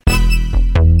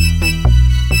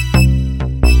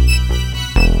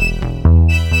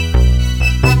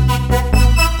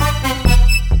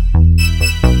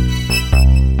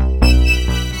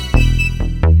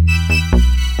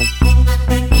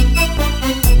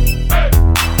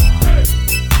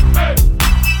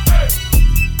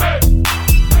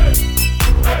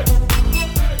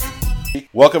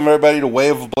Welcome, everybody, to Way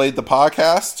of the Blade, the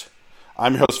podcast.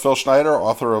 I'm your host, Phil Schneider,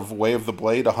 author of Way of the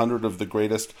Blade, 100 of the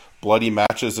greatest bloody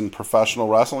matches in professional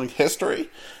wrestling history.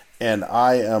 And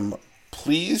I am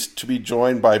pleased to be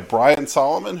joined by Brian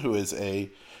Solomon, who is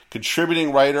a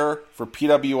contributing writer for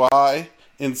PWI,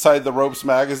 Inside the Ropes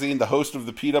magazine, the host of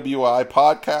the PWI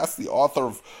podcast, the author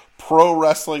of Pro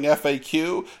Wrestling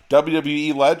FAQ,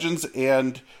 WWE Legends,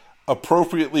 and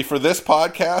appropriately for this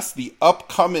podcast, the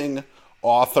upcoming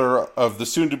author of the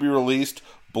soon-to-be-released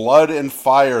Blood and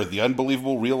Fire, the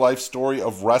unbelievable real-life story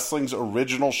of wrestling's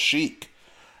original Sheik.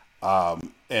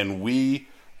 And we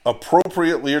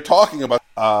appropriately are talking about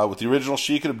with the original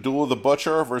Sheik and Abdullah the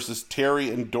Butcher versus Terry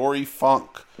and Dory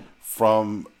Funk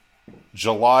from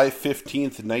July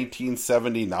 15th,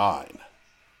 1979.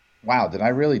 Wow, did I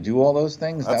really do all those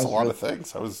things? That's a lot of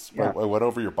things. I went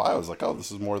over your bio. I was like, oh,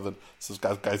 this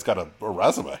guy's got a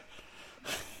resume.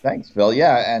 Thanks, Phil.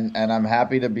 Yeah, and I'm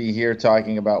happy to be here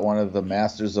talking about one of the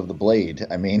masters of the blade.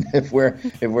 I mean, if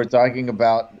we're talking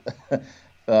about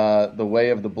the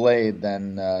way of the blade,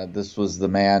 then this was the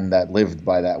man that lived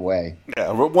by that way.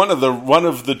 Yeah, one of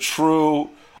the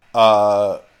true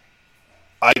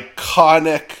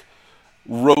iconic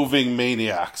roving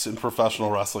maniacs in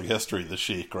professional wrestling history, the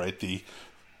Sheik, right?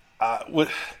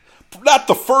 Not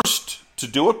the first to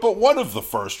do it, but one of the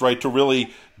first, right, to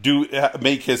really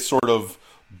make his sort of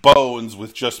bones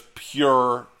with just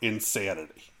pure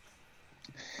insanity.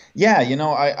 Yeah,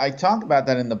 I talk about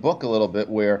that in the book a little bit,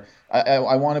 where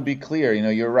I want to be clear.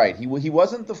 You're right. He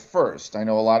wasn't the first. I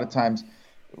know a lot of times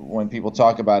when people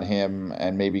talk about him,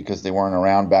 and maybe because they weren't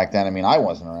around back then, I mean, I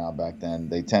wasn't around back then,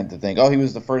 they tend to think, oh, he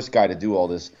was the first guy to do all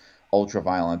this ultra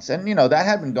violence. And, that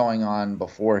had been going on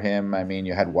before him. I mean,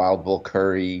 you had Wild Bull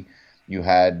Curry, you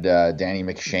had Danny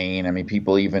McShane. I mean,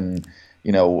 people even,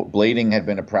 blading had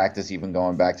been a practice even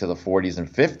going back to the 40s and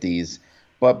 50s.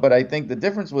 But I think the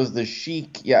difference was the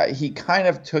Sheik, he kind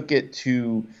of took it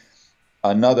to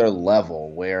another level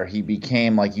where he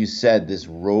became, like you said, this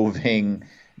roving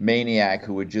maniac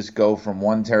who would just go from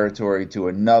one territory to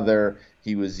another.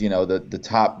 He was, the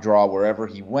top draw wherever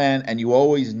he went, and you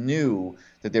always knew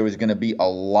that there was going to be a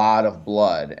lot of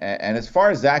blood. And as far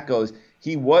as that goes,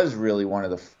 he was really one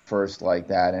of the first like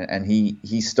that, and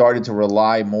he started to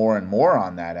rely more and more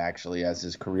on that, actually, as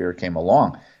his career came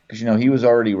along. Because, he was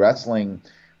already wrestling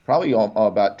probably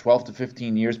about 12 to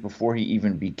 15 years before he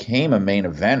even became a main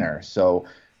eventer. So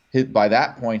by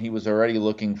that point, he was already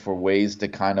looking for ways to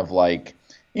kind of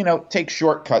take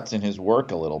shortcuts in his work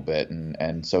a little bit,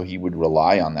 and so he would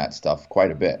rely on that stuff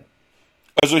quite a bit.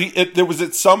 So there was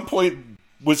at some point,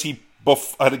 was he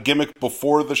had a gimmick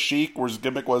before the Sheik, where his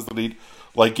gimmick was that he'd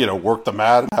work the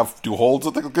mat and do holds? I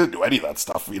think he couldn't do any of that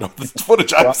stuff. The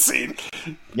footage I've seen.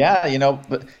 Yeah,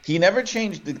 but he never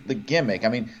changed the gimmick. I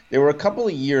mean, there were a couple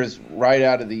of years right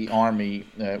out of the Army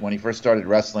when he first started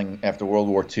wrestling after World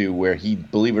War II, where he,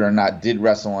 believe it or not, did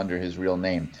wrestle under his real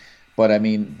name. But I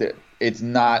mean, it's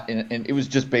not, and it was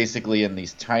just basically in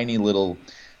these tiny little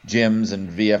gyms and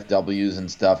VFWs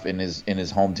and stuff in his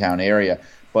hometown area.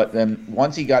 But then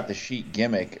once he got the Sheik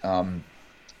gimmick,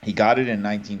 he got it in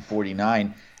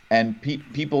 1949, and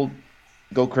people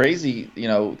go crazy,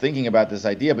 thinking about this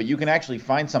idea. But you can actually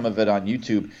find some of it on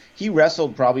YouTube. He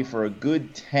wrestled probably for a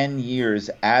good 10 years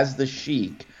as the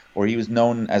Sheik, or he was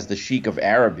known as the Sheik of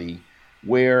Araby,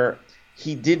 where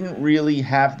he didn't really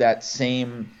have that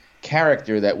same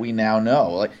character that we now know.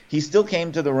 Like, he still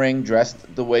came to the ring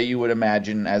dressed the way you would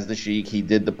imagine as the Sheik. He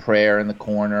did the prayer in the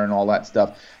corner and all that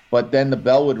stuff. But then the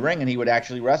bell would ring and he would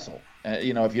actually wrestle.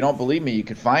 If you don't believe me, you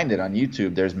could find it on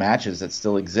YouTube. There's matches that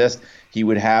still exist. He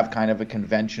would have kind of a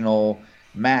conventional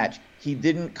match. He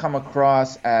didn't come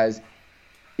across as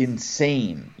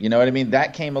insane. You know what I mean?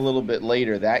 That came a little bit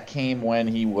later. That came when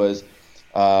he was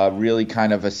really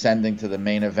kind of ascending to the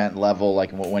main event level,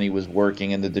 like when he was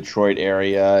working in the Detroit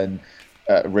area and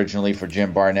originally for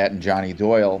Jim Barnett and Johnny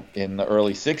Doyle in the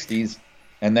early 60s.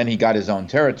 And then he got his own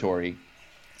territory.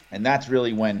 And that's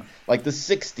really when, like the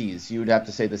 60s, you would have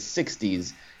to say the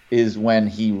 60s is when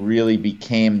he really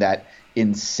became that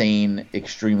insane,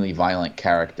 extremely violent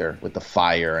character with the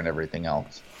fire and everything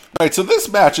else. Right, so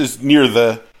this match is near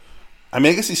the, I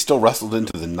mean, I guess he still wrestled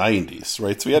into the 90s,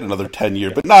 right? So he had another 10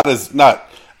 years, but not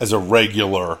as a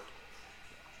regular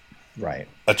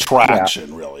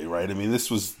attraction, really, right? I mean, this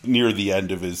was near the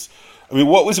end of his, I mean,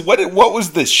 what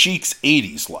was the Sheik's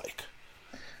 80s like?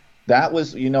 That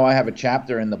was, I have a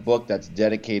chapter in the book that's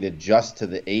dedicated just to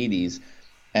the 80s,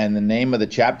 and the name of the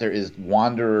chapter is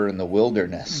Wanderer in the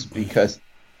Wilderness, because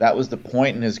that was the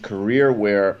point in his career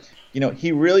where,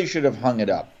 he really should have hung it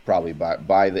up probably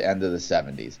by the end of the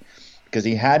 70s, because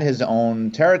he had his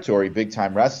own territory, Big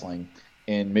Time Wrestling,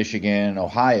 in Michigan and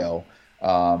Ohio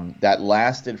that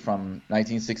lasted from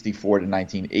 1964 to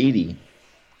 1980.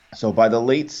 So by the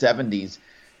late 70s,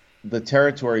 the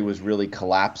territory was really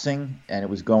collapsing and it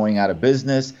was going out of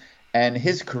business. And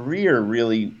his career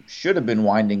really should have been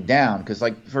winding down because,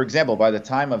 like, for example, by the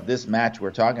time of this match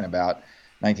we're talking about,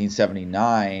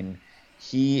 1979,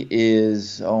 he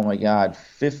is, oh my God,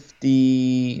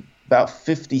 about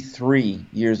 53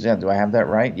 years in. Do I have that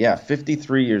right? Yeah,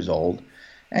 53 years old.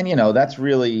 And, that's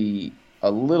really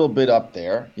a little bit up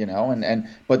there,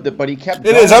 but he kept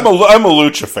going. It is. I'm a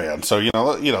Lucha fan, so,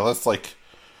 that's like,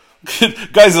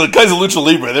 guys at Lucha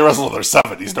Libre, they wrestle in their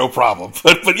 70s, no problem.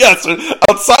 But yeah, so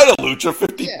outside of Lucha,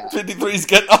 53 is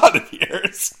getting on in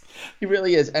years. He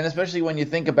really is, and especially when you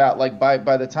think about, like,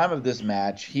 by the time of this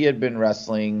match, he had been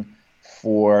wrestling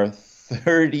for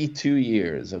 32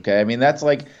 years. Okay, I mean that's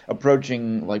like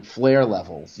approaching like Flair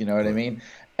levels. You know what I mean?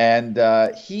 And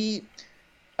he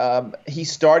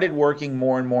started working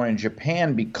more and more in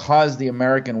Japan because the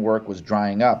American work was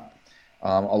drying up.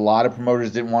 A lot of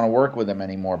promoters didn't want to work with him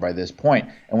anymore by this point.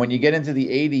 And when you get into the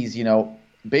 80s,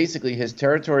 basically his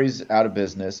territory's out of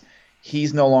business.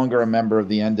 He's no longer a member of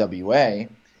the NWA,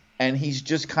 and he's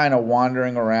just kind of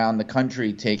wandering around the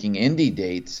country taking indie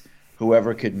dates,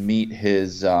 whoever could meet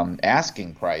his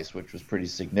asking price, which was pretty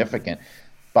significant.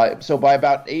 So by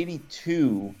about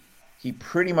 82, he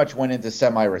pretty much went into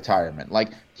semi-retirement. Like,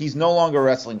 he's no longer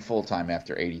wrestling full-time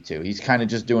after 82. He's kind of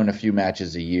just doing a few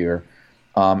matches a year.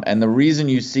 And the reason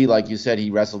you see, like you said,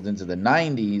 he wrestled into the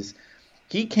 90s,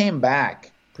 he came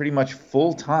back pretty much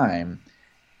full-time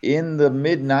in the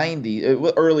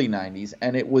mid-90s, early 90s,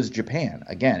 and it was Japan.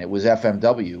 Again, it was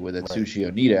FMW with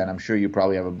Atsushi Onita, and I'm sure you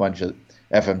probably have a bunch of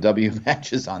FMW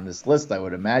matches on this list, I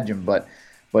would imagine, but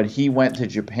he went to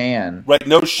Japan. Right,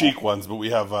 no Sheik ones, but we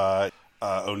have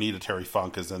Onita Terry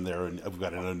Funk is in there, and we've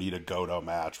got an Onita Goto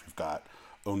match. We've got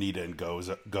Onita and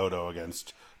Goto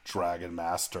against Dragon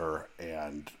Master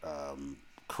and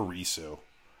Kurisu,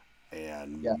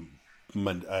 and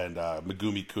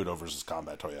Megumi Kudo versus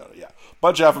Combat Toyota. Yeah,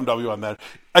 bunch of FMW on that.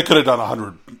 I could have done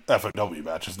 100 FMW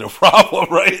matches, no problem,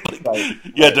 right?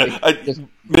 You had to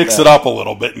mix it up a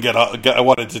little bit and I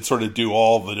wanted to sort of do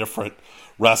all the different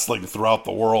wrestling throughout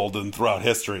the world and throughout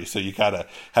history, so you kind of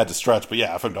had to stretch. But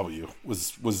yeah, FMW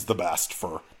was the best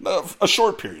for a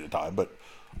short period of time, but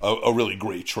a really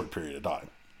great short period of time.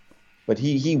 But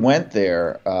he went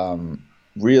there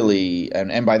really,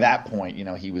 and by that point,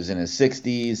 he was in his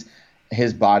 60s.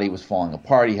 His body was falling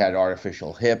apart. He had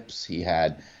artificial hips. He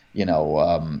had,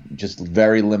 just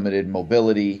very limited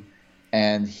mobility.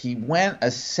 And he went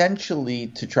essentially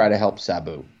to try to help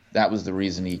Sabu. That was the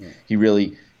reason he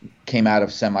really came out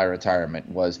of semi-retirement.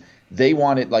 Was they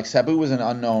wanted, like, Sabu was an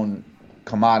unknown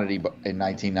commodity in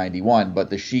 1991, but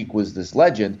the Sheik was this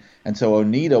legend. And so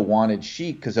Onita wanted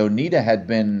Sheik because Onita had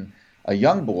been a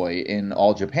young boy in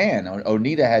All Japan.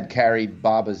 Onita had carried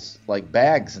Baba's, like,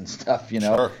 bags and stuff,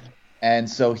 Sure. And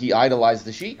so he idolized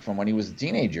the Sheik from when he was a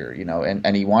teenager,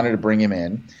 and he wanted to bring him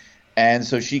in. And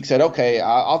so Sheik said, okay,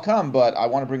 I'll come, but I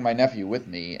want to bring my nephew with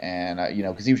me, and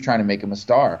because he was trying to make him a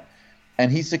star.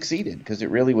 And he succeeded, because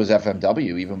it really was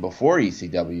FMW, even before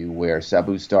ECW, where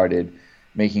Sabu started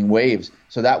making waves.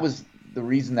 So that was the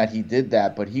reason that he did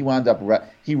that, but he wound up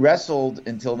he wrestled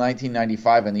until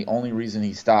 1995, and the only reason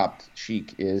he stopped,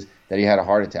 Sheik, is that he had a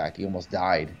heart attack. He almost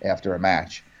died after a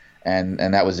match. And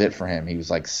that was it for him. He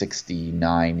was like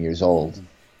 69 years old.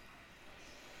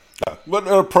 Yeah, but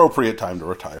an appropriate time to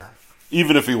retire.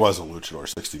 Even if he was a luchador,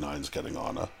 69 is getting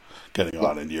on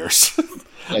in years.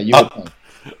 Yeah, you would think.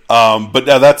 But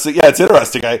now it's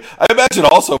interesting. I imagine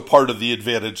also part of the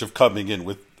advantage of coming in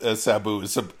with Sabu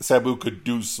is Sabu could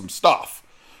do some stuff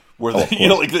where if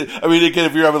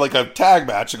you're having like a tag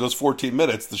match that goes 14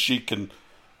 minutes, the Sheik can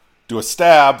do a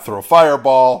stab, throw a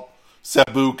fireball.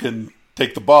 Sabu can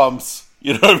take the bumps.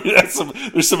 You know what I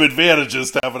mean? There's some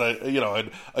advantages to having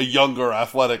a younger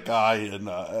athletic guy and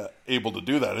able to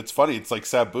do that. It's funny. It's like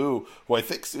Sabu, who I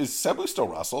think Sabu still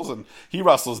wrestles, and he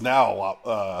wrestles now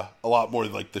a lot more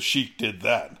like the Sheik did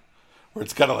then. Where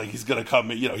it's kind of like he's going to come.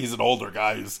 He's an older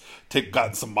guy who's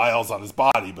gotten some miles on his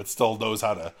body, but still knows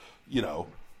how to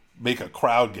make a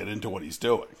crowd get into what he's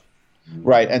doing.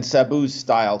 Right, and Sabu's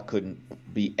style couldn't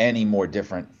be any more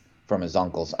different from his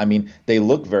uncles. I mean, they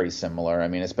look very similar. I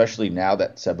mean, especially now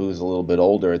that Sabu is a little bit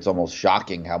older, it's almost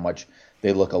shocking how much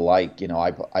they look alike.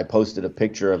 I posted a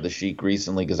picture of the Sheik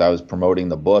recently because I was promoting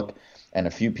the book, and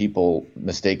a few people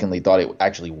mistakenly thought it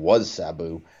actually was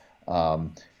Sabu.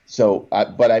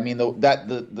 But I mean,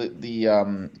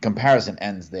 the comparison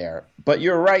ends there. But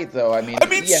you're right, though. I mean,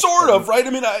 sort of, right? I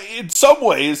mean, in some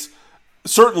ways,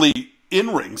 certainly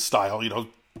in-ring style,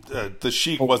 the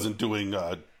Sheik wasn't doing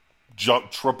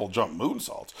triple jump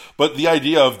moonsaults, but the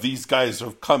idea of these guys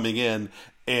are coming in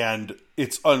and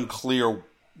it's unclear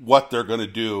what they're going to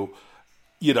do,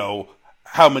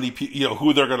 how many people,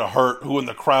 who they're going to hurt, who in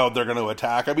the crowd they're going to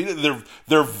attack. I mean,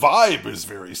 their vibe is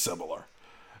very similar.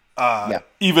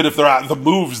 Even if the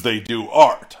moves they do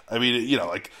aren't. I mean,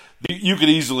 like you could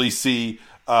easily see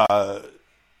that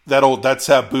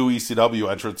Sabu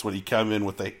ECW entrance when he came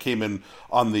in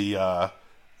on the a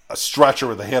stretcher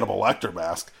with the Hannibal Lecter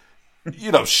mask.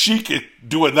 Sheik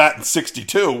doing that in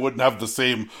 '62 wouldn't have the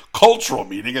same cultural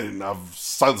meaning. I didn't have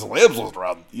Silence of the Lambs was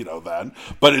around, then.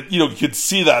 But you could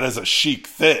see that as a Sheik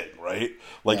thing, right?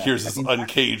 Like here's this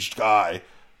uncaged guy.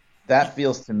 That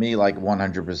feels to me like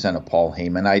 100% a Paul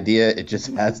Heyman idea. It just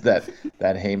has that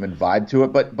Heyman vibe to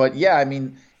it. But yeah, I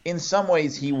mean, in some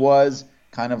ways he was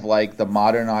kind of like the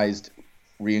modernized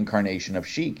reincarnation of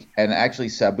Sheik. And actually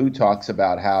Sabu talks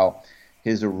about how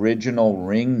his original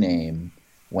ring name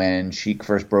when Sheik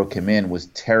first broke him in was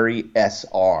Terry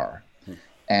SR.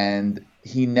 And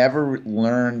he never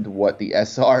learned what the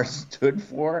SR stood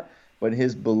for, but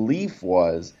his belief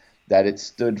was that it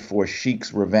stood for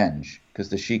Sheik's Revenge, because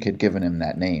the Sheik had given him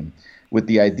that name, with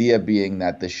the idea being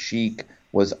that the Sheik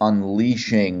was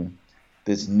unleashing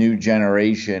this new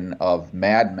generation of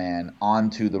madman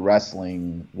onto the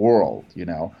wrestling world,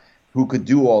 who could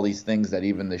do all these things that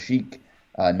even the Sheik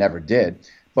never did.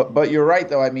 But you're right,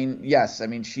 though. I mean, yes,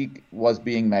 Sheik was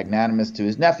being magnanimous to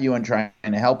his nephew and trying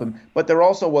to help him, but there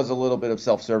also was a little bit of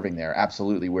self-serving there,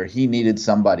 absolutely, where he needed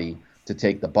somebody to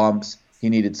take the bumps, he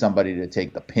needed somebody to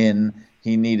take the pin,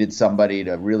 he needed somebody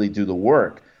to really do the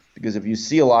work, because if you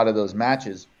see a lot of those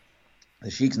matches, the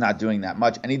Sheik's not doing that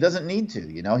much, and he doesn't need to,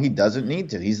 he doesn't need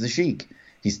to. He's the Sheik.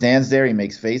 He stands there, he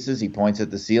makes faces, he points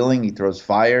at the ceiling, he throws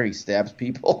fire, he stabs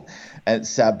people, and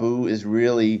Sabu is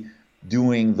really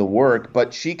doing the work.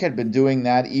 But Sheik had been doing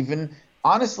that even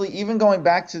going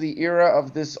back to the era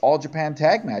of this All Japan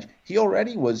tag match. He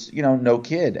already was, no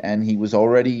kid, and he was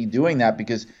already doing that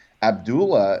because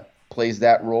Abdullah plays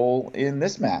that role in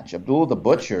this match. Abdullah the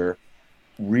Butcher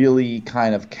really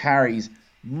kind of carries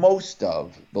most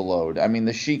of the load. I mean,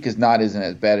 the Sheik is not in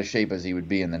as bad a shape as he would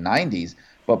be in the 90s,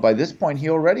 but by this point he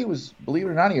already was, believe it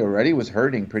or not, he already was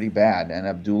hurting pretty bad, and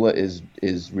Abdullah is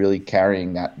really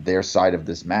carrying their side of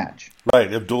this match.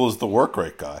 Right, Abdullah's the work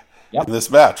rate guy in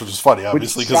this match, which is funny,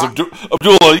 obviously, because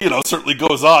Abdullah, certainly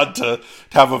goes on to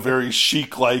have a very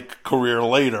Sheik-like career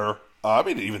later. I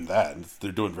mean, even then,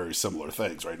 they're doing very similar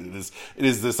things, right? It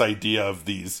is this idea of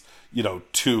these,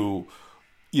 two,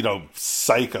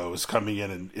 psychos coming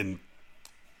in and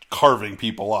carving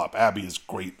people up. Abby is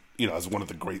great, as one of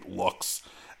the great looks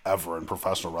ever in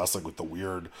professional wrestling, with the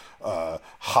weird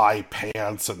high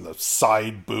pants and the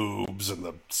side boobs and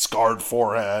the scarred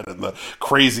forehead and the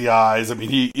crazy eyes. I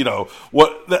mean, an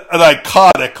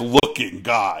iconic looking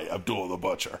guy, Abdullah the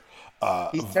Butcher.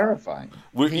 He's terrifying.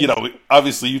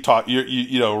 Obviously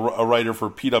you're a writer for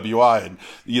PWI, and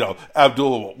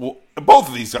Abdullah. Both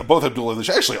of these guys, both Abdullah and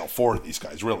actually all four of these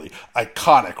guys, really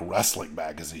iconic wrestling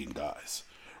magazine guys,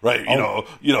 right?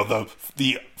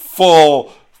 The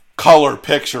full color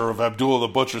picture of Abdullah the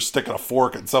Butcher sticking a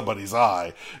fork in somebody's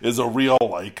eye is a real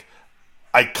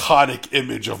iconic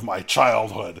image of my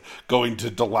childhood, going to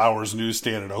DeLauer's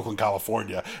newsstand in Oakland,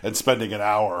 California, and spending an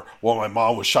hour while my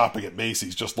mom was shopping at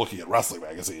Macy's just looking at wrestling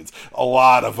magazines. A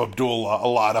lot of Abdullah, a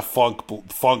lot of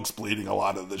Funk's bleeding, a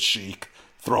lot of the Sheik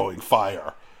throwing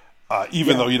fire.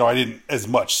 Even though, I didn't as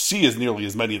much see as nearly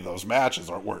as many of those matches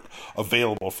weren't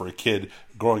available for a kid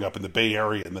growing up in the Bay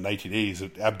Area in the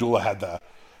 1980s. Abdullah had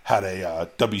a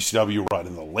WCW run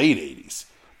in the late 80s.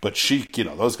 But Sheik,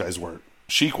 those guys weren't.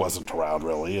 Sheik wasn't around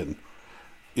really, and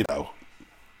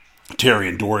Terry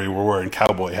and Dory were wearing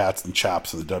cowboy hats and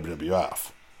chaps in the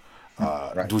WWF,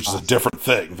 which is a different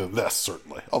thing than this,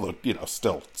 certainly. Although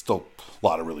still a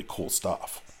lot of really cool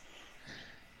stuff.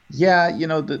 Yeah,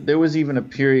 there was even a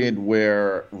period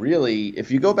where really,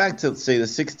 if you go back to say the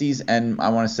 60s and I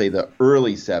want to say the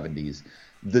early 70s,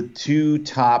 the two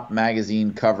top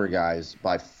magazine cover guys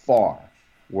by far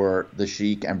were the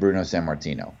Sheik and Bruno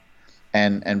Sammartino.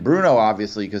 And Bruno,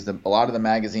 obviously, because a lot of the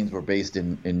magazines were based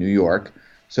in New York,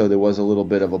 so there was a little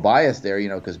bit of a bias there,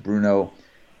 because Bruno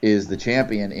is the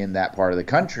champion in that part of the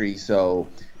country, so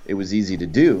it was easy to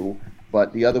do.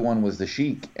 But the other one was the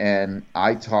Sheik, and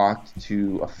I talked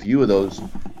to a few of those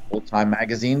old-time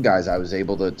magazine guys. I was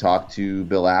able to talk to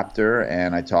Bill Apter,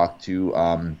 and I talked to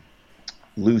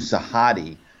Lou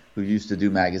Sahadi, who used to do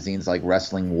magazines like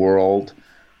Wrestling World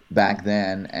back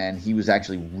then, and he was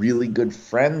actually really good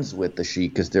friends with the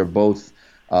Sheik because they're both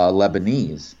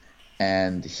Lebanese.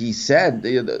 And he said,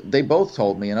 they both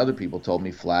told me, and other people told me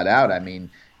flat out, I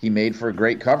mean, he made for a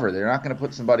great cover. They're not going to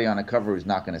put somebody on a cover who's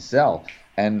not going to sell.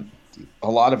 And a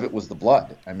lot of it was the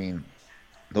blood. I mean,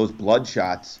 those blood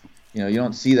shots, you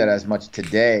don't see that as much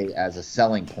today as a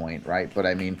selling point, right? But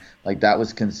I mean, like, that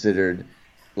was considered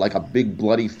like a big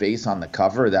bloody face on the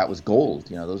cover. That was gold.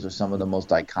 Those are some of the most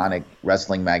iconic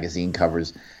wrestling magazine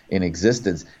covers in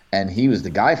existence. And he was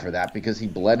the guy for that because he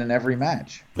bled in every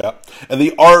match. Yeah. And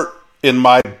the art in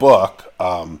my book,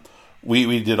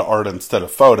 we did art instead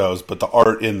of photos, but the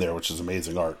art in there, which is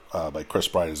amazing art by Chris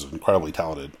Bryant, who's an incredibly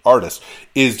talented artist,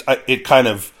 is it kind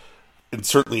of and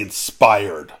certainly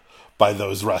inspired by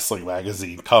those wrestling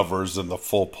magazine covers and the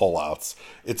full pullouts.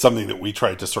 It's something that we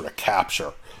tried to sort of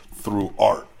capture through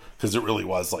art because it really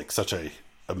was like such a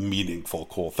meaningful,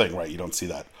 cool thing, right? You don't see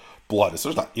that blood.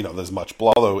 There's not, there's much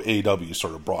blood, although AEW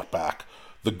sort of brought back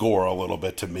the gore a little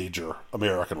bit to major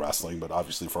American wrestling, but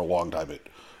obviously for a long time it,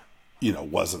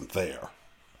 wasn't there.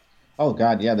 Oh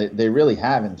God, yeah, they really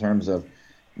have in terms of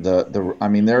I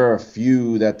mean, there are a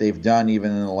few that they've done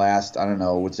even in the last, I don't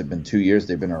know, what's it been, 2 years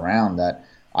they've been around that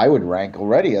I would rank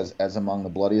already as among the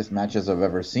bloodiest matches I've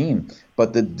ever seen.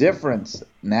 But the difference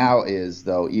now is,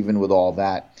 though, even with all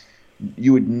that,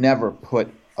 you would never put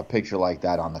a picture like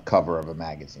that on the cover of a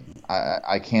magazine.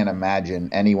 I can't imagine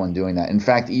anyone doing that. In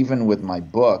fact, even with my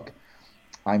book,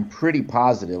 I'm pretty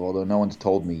positive, although no one's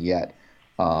told me yet,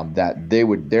 that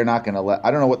they're not going to let,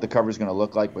 I don't know what the cover's going to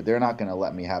look like, but they're not going to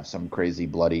let me have some crazy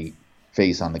bloody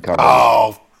face on the cover.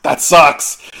 Oh, that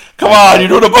sucks. Come on, you're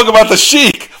doing a book about the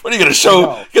Sheik. What are you going to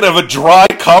show? You're going to have a dry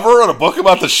cover on a book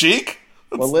about the Sheik?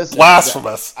 That's well, listen,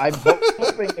 blasphemous. I'm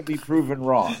hoping to be proven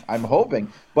wrong. I'm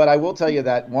hoping. But I will tell you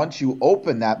that once you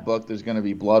open that book, there's going to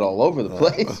be blood all over the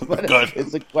place. But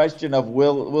it's a question of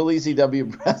will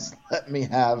ECW Press let me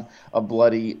have a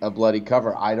bloody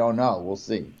cover? I don't know. We'll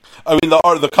see. I mean,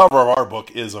 the cover of our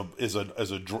book is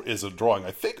a drawing.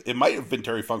 I think it might have been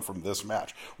Terry Funk from this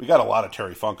match. We got a lot of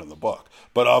Terry Funk in the book,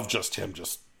 but of just him,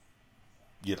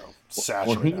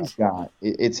 saturated. Well,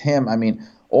 it's him. I mean,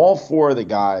 all four of the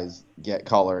guys get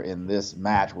color in this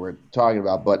match we're talking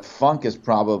about, but Funk is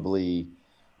probably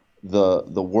the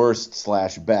worst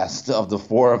 / best of the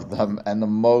four of them and the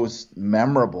most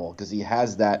memorable because he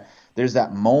has that. There's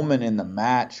that moment in the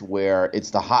match where it's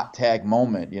the hot tag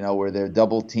moment, where they're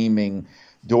double teaming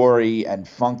Dory and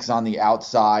Funk's on the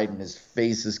outside and his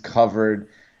face is covered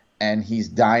and he's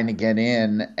dying to get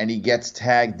in and he gets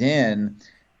tagged in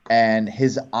and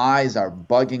his eyes are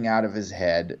bugging out of his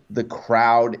head. The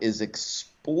crowd is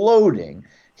exploding.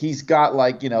 He's got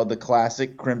the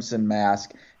classic crimson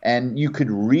mask and you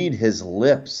could read his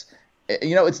lips.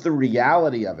 It's the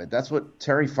reality of it. That's what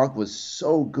Terry Funk was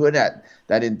so good at,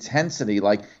 that intensity.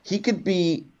 Like, he could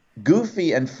be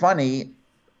goofy and funny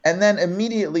and then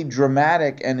immediately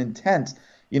dramatic and intense.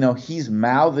 He's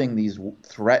mouthing these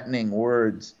threatening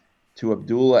words to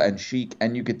Abdullah and Sheik,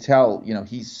 and you could tell,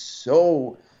 he's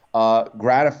so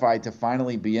gratified to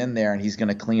finally be in there and he's going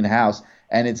to clean house.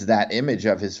 And it's that image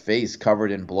of his face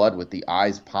covered in blood with the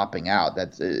eyes popping out.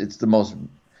 It's the most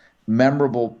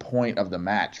memorable point of the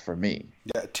match for me.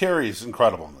 Yeah, Terry's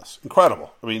incredible in this.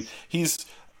 Incredible. I mean,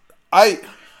 I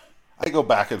go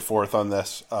back and forth on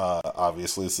this.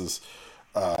 Obviously, this is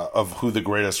of who the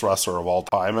greatest wrestler of all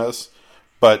time is,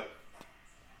 but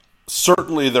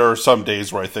certainly there are some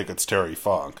days where I think it's Terry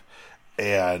Funk,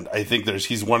 and I think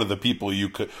he's one of the people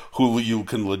who you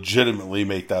can legitimately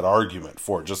make that argument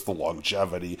for, just the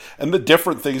longevity and the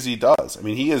different things he does. I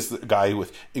mean, he is the guy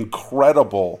with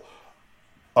incredible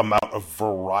amount of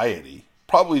variety.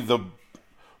 Probably the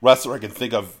wrestler I can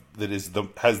think of that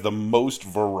has the most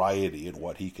variety in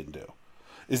what he can do.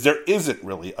 There isn't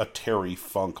really a Terry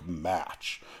Funk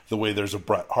match the way there's a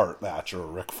Bret Hart match or a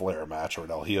Ric Flair match or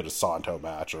an El Hijo de Santo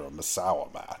match or a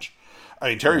Misawa match. I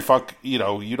mean, Terry Funk, you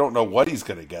don't know what he's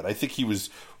going to get. I think he was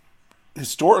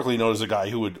historically known as a guy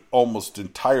who would almost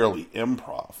entirely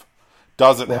improv.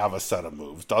 Doesn't have a set of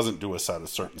moves, doesn't do a certain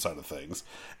set of things.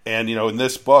 And, in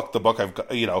this book, I've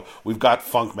got, we've got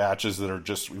Funk matches that are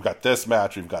we've got this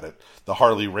match, we've got the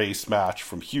Harley Race match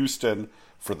from Houston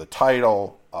for the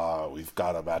title, we've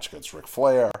got a match against Ric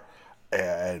Flair,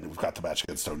 and we've got the match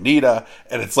against Onita,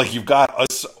 and it's like you've got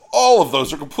all of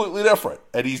those are completely different,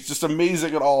 and he's just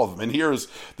amazing at all of them. And here's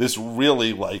this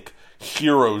really,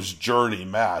 hero's journey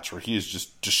match where he is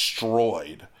just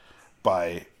destroyed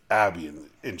by Abby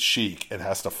and Sheik and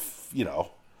has to,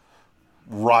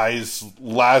 rise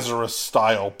Lazarus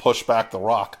style, push back the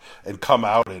Rock and come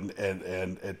out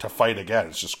and to fight again.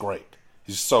 It's just great.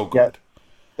 He's so good. Yeah,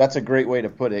 that's a great way to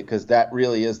put it because that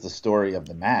really is the story of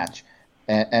the match.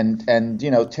 And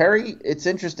Terry, it's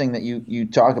interesting that you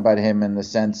talk about him in the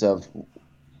sense of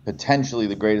potentially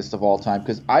the greatest of all time,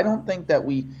 because I don't think that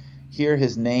we hear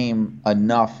his name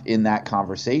enough in that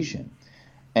conversation.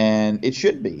 And it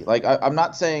should be. Like, I'm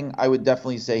not saying I would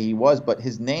definitely say he was, but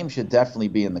his name should definitely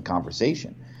be in the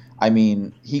conversation. I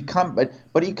mean,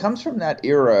 but he comes from that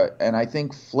era, and I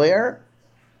think Flair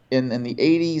in the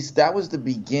 80s, that was the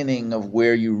beginning of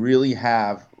where you really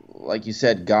have, like you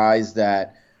said, guys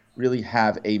that really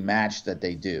have a match that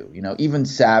they do. Even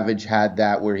Savage had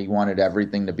that, where he wanted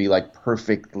everything to be like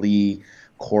perfectly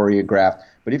choreographed.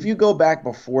 But if you go back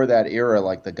before that era,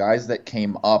 like the guys that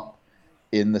came up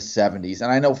in the 70s, and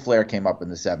I know Flair came up in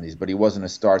the 70s, but he wasn't a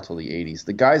star till the 80s.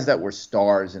 The guys that were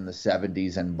stars in the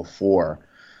 70s and before,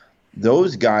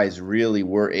 those guys really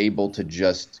were able to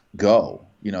just go.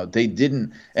 They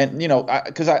didn't, and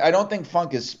because I don't think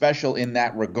Funk is special in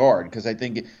that regard, because I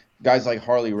think guys like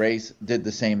Harley Race did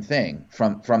the same thing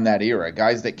from that era.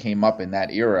 Guys that came up in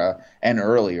that era and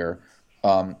earlier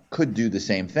could do the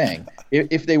same thing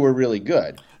if they were really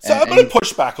good. So I'm going to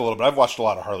push back a little bit. I've watched a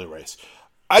lot of Harley Race.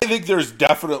 I think there's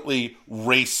definitely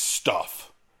race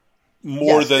stuff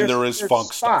more than there is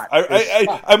Funk stuff.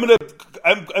 I'm gonna,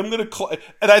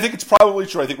 and I think it's probably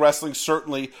true. I think wrestling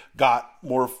certainly got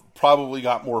more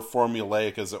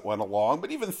formulaic as it went along.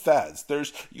 But even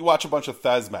Thez, you watch a bunch of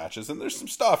Thez matches, and there's some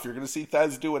stuff you're going to see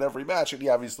Thez do in every match, and he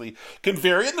obviously can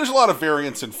vary. And there's a lot of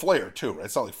variance in Flair too. Right?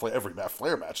 It's not like every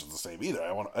Flair match is the same either. I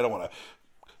don't want to.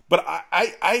 But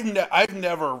I've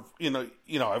never,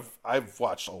 I've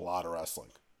watched a lot of wrestling.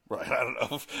 Right, I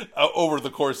don't know. Over the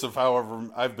course of however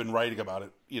I've been writing about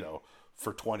it,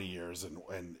 for 20 years,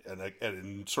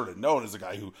 and sort of known as a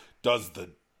guy who does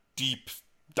the deep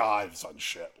dives on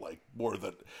shit, like more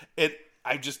than it.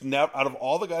 I just never, out of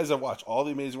all the guys I've watched, all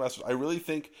the amazing wrestlers, I really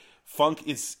think Funk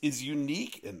is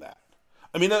unique in that.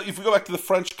 I mean, if we go back to the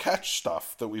French Catch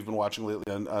stuff that we've been watching lately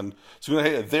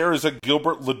there is a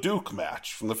Gilbert Leduc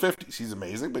match from the 50s. He's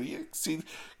amazing, but you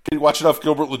watch enough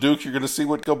Gilbert Leduc, you're going to see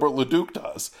what Gilbert Leduc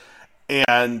does.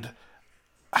 And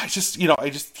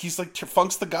he's like,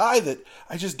 Funk's the guy that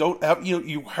I just don't have,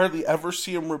 you hardly ever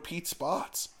see him repeat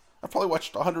spots. I've probably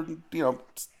watched 100,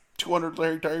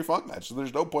 200 Terry Funk matches. So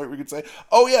there's no point where you could say,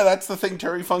 oh yeah, that's the thing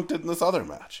Terry Funk did in this other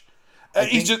match.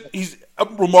 He's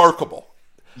remarkable.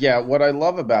 Yeah, what I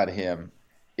love about him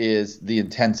is the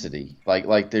intensity.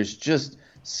 Like there's just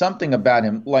something about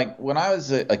him. Like when I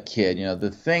was a kid, the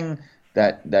thing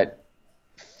that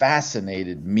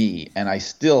fascinated me, and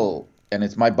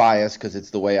it's my bias because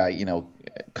it's the way I,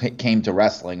 came to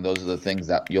wrestling. Those are the things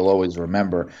that you'll always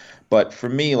remember. But for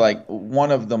me, like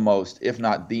one of the most, if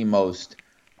not the most,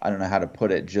 I don't know how to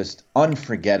put it, just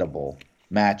unforgettable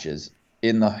matches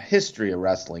in the history of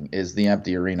wrestling is the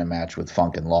Empty Arena match with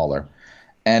Funk and Lawler.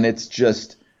 And it's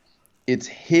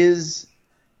his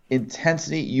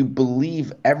intensity. You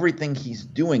believe everything he's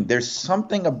doing. There's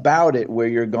something about it where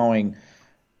you're going,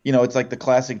 it's like the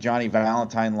classic Johnny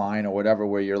Valentine line or whatever,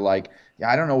 where you're like, yeah,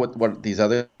 I don't know what these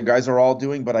other guys are all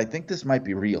doing, but I think this might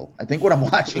be real. I think what I'm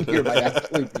watching here might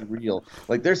actually be real.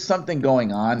 Like there's something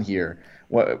going on here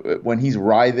when he's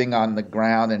writhing on the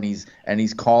ground and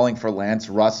he's calling for Lance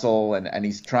Russell and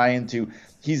he's trying to.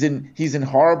 He's in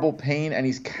horrible pain and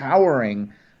he's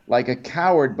cowering like a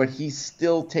coward, but he's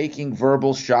still taking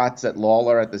verbal shots at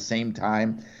Lawler at the same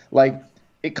time. Like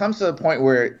it comes to the point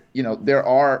where, there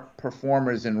are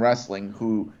performers in wrestling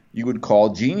who you would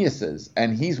call geniuses,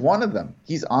 and he's one of them.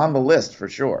 He's on the list for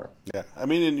sure. Yeah. I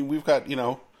mean, and we've got,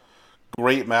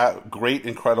 great,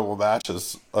 incredible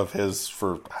matches of his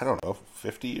for, I don't know,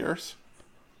 50 years?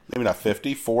 Maybe not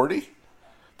 50, 40?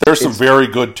 There's some very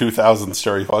good 2000s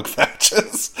Terry Funk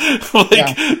matches.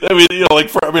 Yeah. I mean,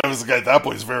 I was a guy at that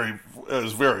point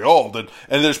was very old, and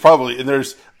there's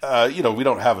we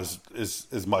don't have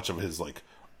as much of his like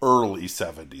early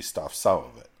 70s stuff, some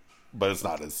of it, but it's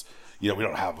not as we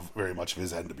don't have very much of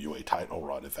his NWA title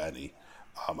run, if any,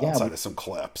 outside of some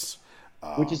clips.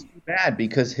 Which is too bad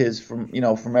because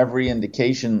from every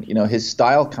indication, his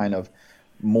style kind of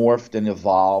morphed and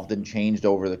evolved and changed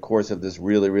over the course of this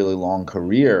really, really long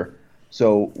career.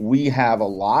 So we have a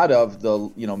lot of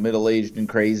the, middle-aged and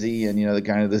crazy and, the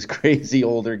kind of this crazy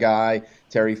older guy,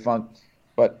 Terry Funk.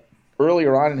 But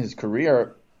earlier on in his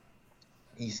career,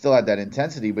 he still had that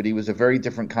intensity, but he was a very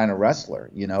different kind of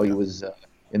wrestler. He was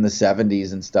in the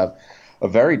 70s and stuff, a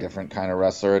very different kind of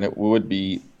wrestler. And it would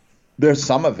be, there's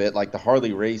some of it, like the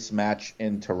Harley Race match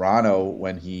in Toronto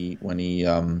when he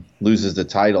loses the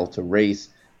title to Race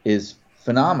is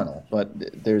phenomenal, but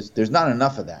there's not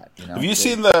enough of that. Have you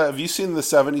seen the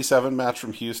 77 match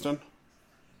from Houston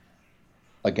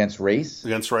against Race?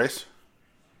 Against Race?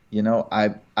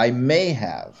 I may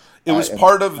have. It was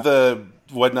part of the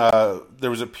when there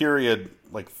was a period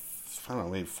like I don't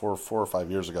know, maybe four or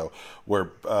 5 years ago, where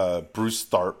Bruce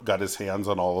Tharp got his hands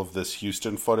on all of this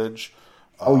Houston footage.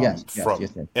 Oh yes,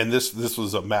 yes. And this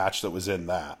was a match that was in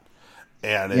that,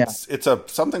 and Yeah. it's a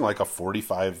something like a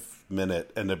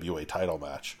 45-minute NWA title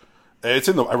match. It's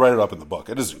in the I write it up in the book.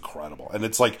 It is incredible, and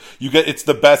it's like it's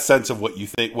the best sense of what you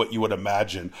would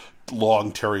imagine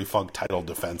long Terry Funk title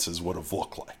defenses would have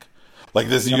looked like. Like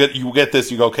this, you get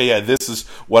this, you go, okay, yeah, this is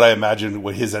what I imagined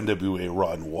what his NWA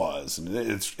run was. And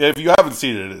it's if you haven't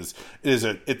seen it,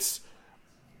 it's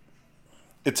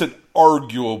an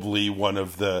arguably one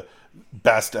of the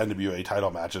best NWA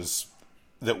title matches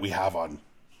that we have on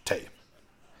tape.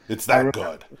 It's that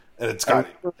good, and it's got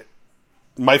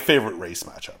my favorite race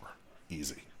match ever.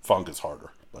 Easy. Funk is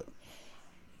harder, but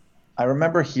I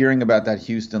remember hearing about that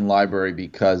Houston library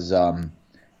because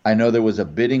I know there was a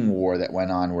bidding war that went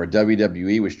on where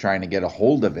WWE was trying to get a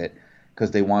hold of it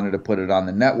because they wanted to put it on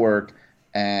the network,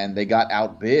 and they got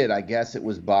outbid. I guess it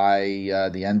was by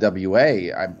the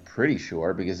NWA, I'm pretty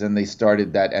sure, because then they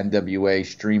started that NWA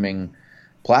streaming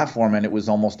platform, and it was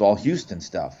almost all Houston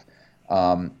stuff.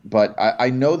 But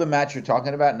I know the match you're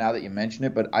talking about now that you mention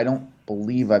it, but I don't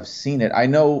believe I've seen it. I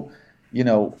know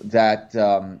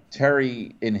that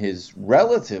Terry, in his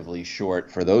relatively short,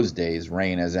 for those days,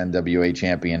 reign as NWA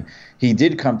champion, he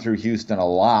did come through Houston a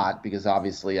lot because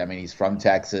obviously, I mean, he's from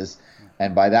Texas.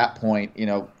 And by that point,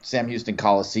 Sam Houston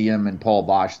Coliseum and Paul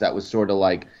Bosch, that was sort of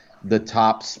like the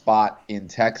top spot in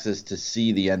Texas to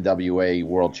see the NWA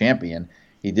world champion.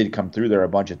 He did come through there a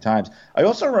bunch of times. I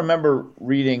also remember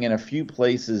reading in a few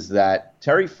places that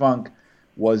Terry Funk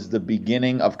was the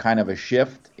beginning of kind of a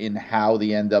shift in how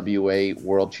the NWA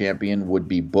World Champion would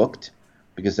be booked,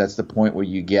 because that's the point where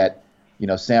you get,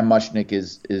 Sam Muchnick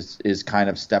is kind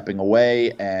of stepping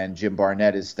away and Jim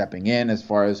Barnett is stepping in as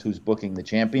far as who's booking the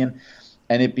champion.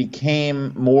 And it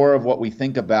became more of what we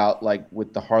think about like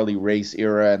with the Harley Race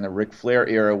era and the Ric Flair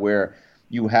era, where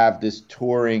you have this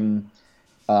touring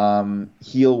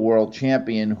heel world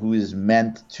champion who is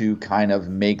meant to kind of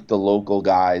make the local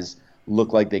guys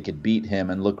look like they could beat him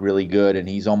and look really good, and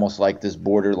he's almost like this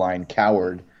borderline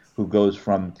coward who goes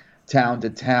from town to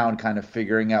town kind of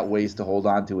figuring out ways to hold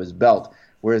on to his belt,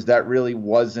 whereas that really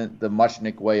wasn't the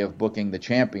Muchnick way of booking the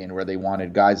champion, where they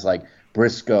wanted guys like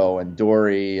Briscoe and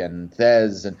Dory and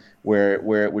Thez, and where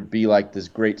it would be like this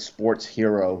great sports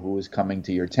hero who was coming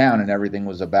to your town and everything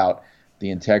was about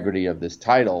the integrity of this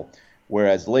title.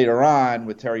 Whereas later on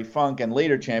with Terry Funk and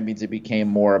later champions, it became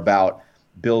more about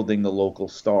building the local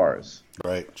stars.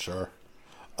 Right, sure.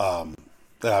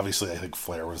 Obviously, I think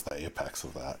Flair was the apex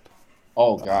of that.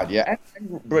 Oh God, yeah,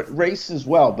 but Race as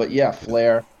well. But yeah,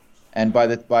 Flair, and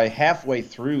by halfway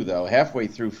through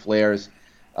Flair's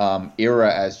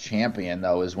era as champion,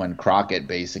 though, is when Crockett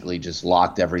basically just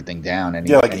locked everything down. And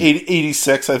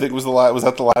 86, I think was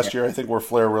that the last year? I think where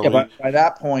Flair really. Yeah, but by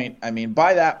that point,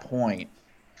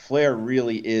 Flair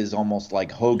really is almost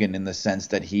like Hogan in the sense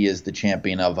that he is the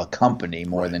champion of a company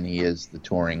more than he is the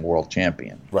touring world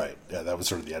champion. Right. Yeah, that was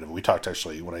sort of the end of it. We talked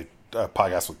actually when I did a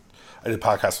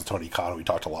podcast with Tony Khan. We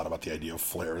talked a lot about the idea of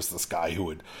Flair as this guy who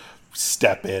would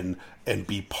step in and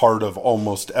be part of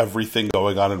almost everything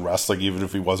going on in wrestling, even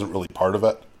if he wasn't really part of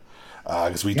it.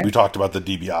 Because we talked about the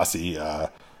DiBiase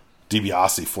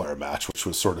Flair match,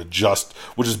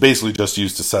 which is basically just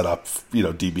used to set up,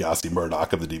 DiBiase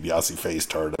Murdoch and the DiBiase face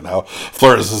turn, and how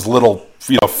Flair has his little,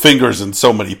 fingers in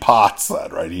so many pots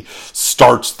that, right? He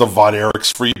starts the Von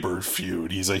Erichs Freebird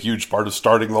feud. He's a huge part of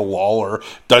starting the Lawler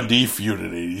Dundee feud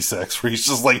in '86, where he's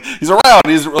just like, he's around,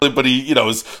 he isn't really, but he,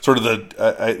 is sort of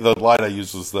the line I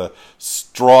used was the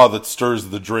straw that stirs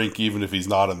the drink, even if he's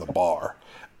not in the bar.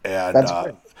 And, That's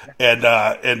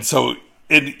and so, so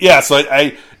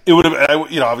it would have,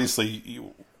 obviously,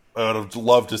 I would have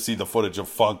loved to see the footage of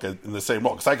Funk in the same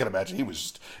role, because I can imagine he was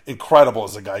just incredible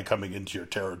as a guy coming into your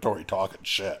territory talking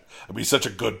shit. I mean, he's such a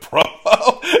good promo.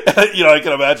 I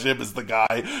can imagine him as the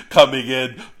guy coming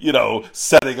in,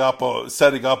 setting up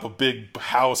a big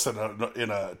house in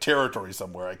a territory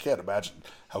somewhere. I can't imagine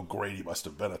how great he must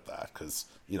have been at that, because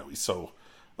he's so,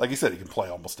 like you said, he can play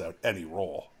almost any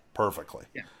role perfectly.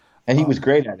 Yeah. And he was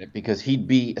great at it because he'd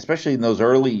be, especially in those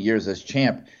early years as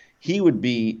champ, he would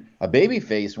be a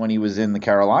babyface when he was in the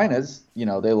Carolinas. They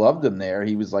loved him there.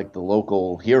 He was like the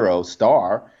local hero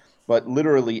star. But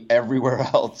literally everywhere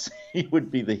else, he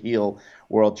would be the heel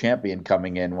world champion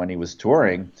coming in when he was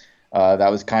touring.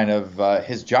 That was kind of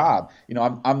his job.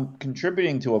 I'm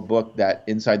contributing to a book that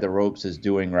Inside the Ropes is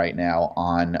doing right now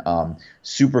on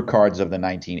supercards of the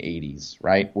 1980s,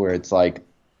 right? Where it's like,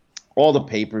 all the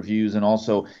pay-per-views and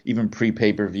also even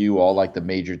pre-pay-per-view, all like the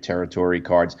major territory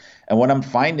cards. And what I'm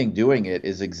finding doing it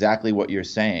is exactly what you're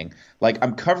saying. Like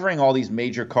I'm covering all these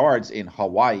major cards in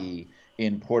Hawaii,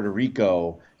 in Puerto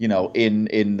Rico, in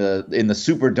the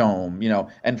Superdome,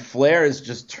 and Flair is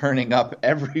just turning up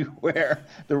everywhere.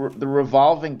 The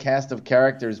revolving cast of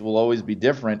characters will always be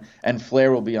different, and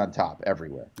Flair will be on top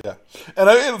everywhere. Yeah, and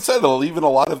I said even a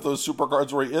lot of those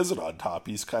supercards where he isn't on top,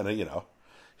 he's kind of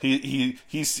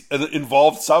he's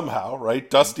involved somehow, right?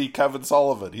 Dusty Kevin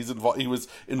Sullivan, he was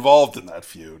involved in that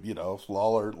feud.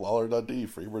 Lawler Dundee,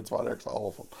 Freebirds Von Erichs, all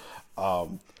of them.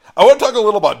 I want to talk a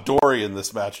little about Dory in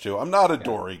this match too. I'm not a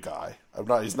Dory guy.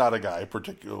 He's not a guy I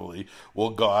particularly will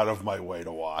go out of my way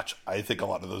to watch. I think a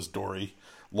lot of those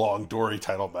long Dory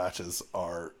title matches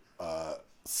are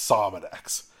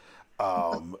Sominex.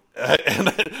 And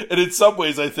in some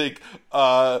ways, I think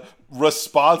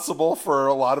responsible for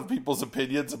a lot of people's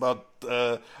opinions about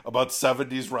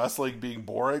 70s wrestling being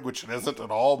boring, which it isn't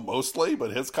at all, mostly,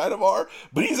 but his kind of are.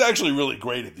 But he's actually really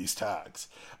great at these tags,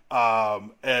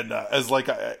 he's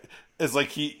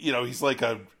like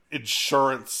a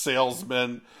insurance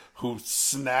salesman who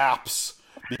snaps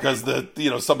because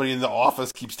somebody in the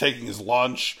office keeps taking his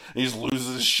lunch and he just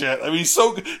loses his shit. I mean, he's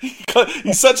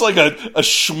such like a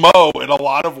schmo in a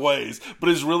lot of ways, but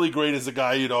is really great as a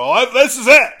guy. This is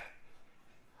it.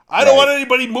 I don't want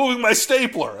anybody moving my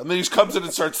stapler, and then he just comes in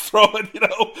and starts throwing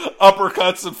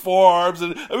uppercuts and forearms,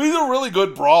 and I mean he's a really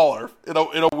good brawler in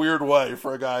a weird way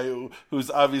for a guy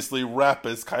who's obviously rep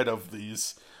is kind of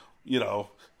these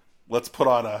let's put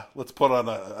on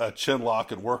a chin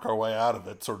lock and work our way out of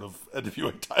it sort of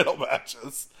NWA title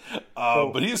matches.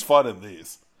 But he's fun in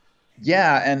these.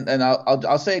 Yeah, and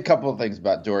I'll say a couple of things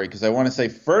about Dory, because I want to say,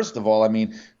 first of all, I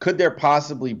mean, could there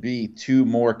possibly be two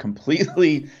more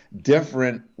completely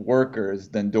different workers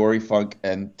than Dory Funk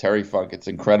and Terry Funk? It's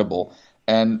incredible.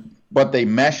 But they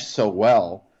mesh so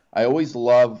well. I always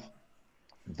love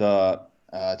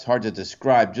it's hard to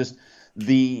describe, just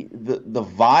the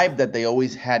vibe that they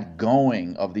always had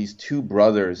going of these two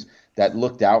brothers that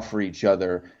looked out for each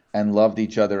other and loved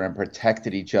each other and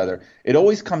protected each other. It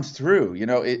always comes through.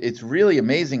 It's really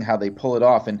amazing how they pull it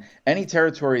off. And any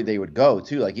territory they would go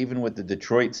to, like even with the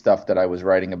Detroit stuff that I was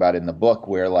writing about in the book,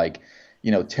 where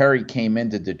Terry came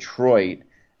into Detroit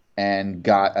and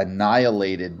got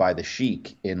annihilated by the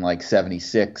Sheik in like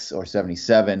 76 or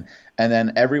 77. And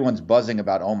then everyone's buzzing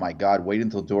about, oh my God, wait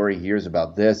until Dory hears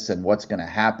about this and what's going to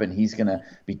happen. He's going to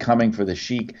be coming for the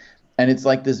Sheik. And it's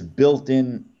like this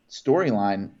built-in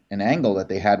storyline and angle that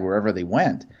they had wherever they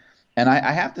went. And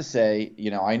I have to say,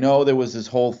 I know there was this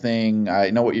whole thing, I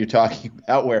know what you're talking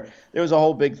about, where there was a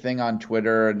whole big thing on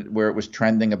Twitter where it was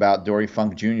trending about Dory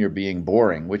Funk Jr. being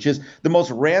boring, which is the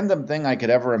most random thing I could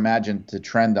ever imagine to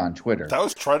trend on Twitter. That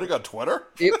was trending on Twitter?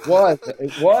 It was.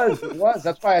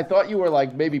 That's why I thought you were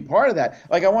like maybe part of that.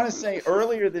 Like I want to say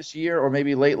earlier this year or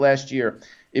maybe late last year,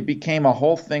 it became a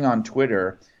whole thing on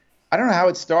Twitter. I don't know how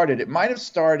it started. It might have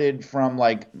started from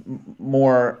like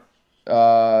more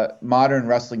modern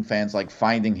wrestling fans like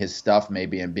finding his stuff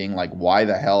maybe and being like, why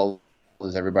the hell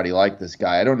does everybody like this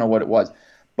guy? I don't know what it was.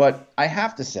 But I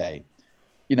have to say,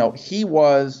 he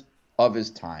was of his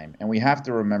time, and we have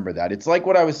to remember that. It's like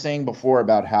what I was saying before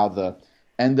about how the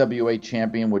NWA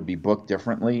champion would be booked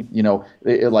differently,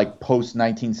 like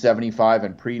post-1975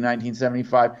 and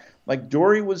pre-1975. Like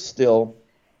Dory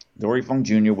Funk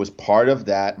Jr. was part of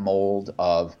that mold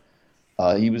of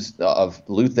of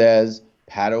Lou Thesz,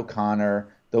 Pat O'Connor,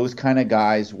 those kind of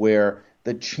guys where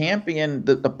the champion,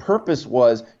 the purpose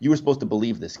was you were supposed to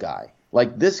believe this guy.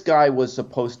 Like this guy was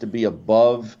supposed to be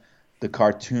above the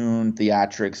cartoon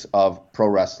theatrics of pro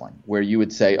wrestling, where you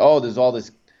would say, oh, there's all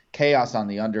this chaos on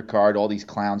the undercard, all these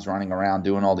clowns running around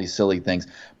doing all these silly things,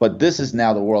 but this is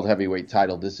now the world heavyweight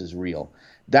title. This is real.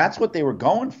 That's what they were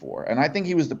going for, and I think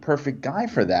he was the perfect guy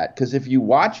for that, because if you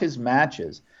watch his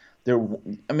matches, they're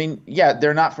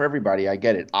not for everybody. I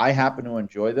get it. I happen to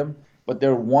enjoy them, but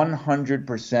they're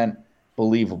 100%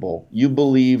 believable. You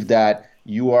believe that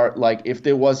you are like, if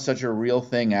there was such a real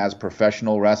thing as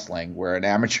professional wrestling, where an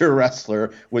amateur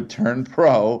wrestler would turn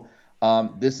pro,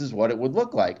 this is what it would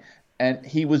look like. And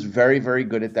he was very, very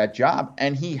good at that job.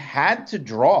 And he had to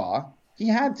draw. He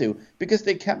had to, because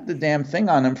they kept the damn thing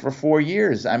on him for 4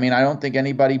 years. I mean, I don't think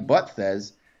anybody but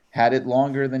Thesz had it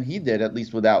longer than he did, at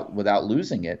least without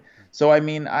losing it. So, I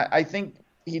mean, I think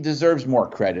he deserves more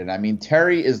credit. I mean,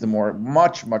 Terry is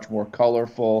much, much more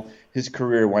colorful. His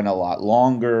career went a lot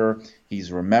longer.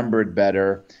 He's remembered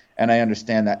better, and I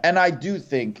understand that. And I do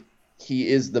think he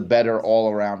is the better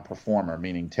all-around performer,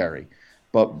 meaning Terry.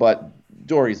 But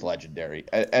Dory's legendary.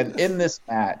 And in this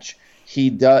match,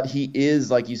 He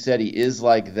is, like you said, he is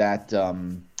like that.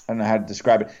 I don't know how to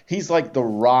describe it. He's like the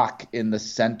rock in the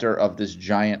center of this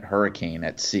giant hurricane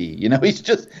at sea.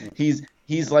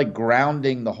 He's like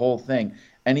grounding the whole thing.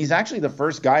 And he's actually the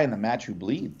first guy in the match who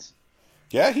bleeds.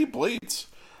 Yeah, he bleeds.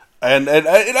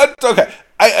 Okay.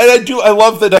 I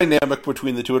love the dynamic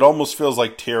between the two. It almost feels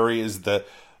like Terry is the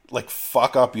like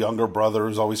fuck up younger brother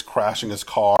who's always crashing his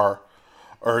car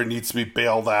or needs to be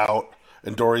bailed out.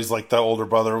 And Dory's like the older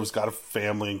brother who's got a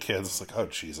family and kids. It's like, oh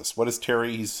Jesus, what is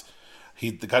Terry?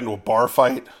 He got into a bar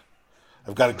fight.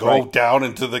 I've got to go down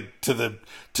into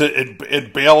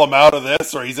and bail him out of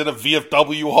this, or he's in a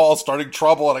VFW hall starting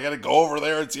trouble, and I got to go over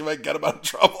there and see if I can get him out of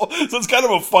trouble. So it's kind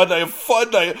of a fun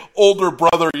night, older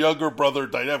brother, younger brother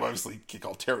dynamic. Obviously, you can't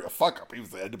call Terry a fuck up. He was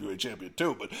the NWA champion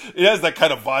too, but it has that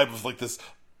kind of vibe of like this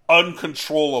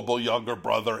uncontrollable younger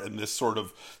brother and this sort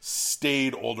of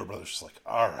staid older brother. Just like,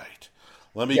 all right.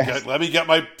 Let me get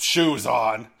my shoes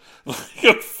on,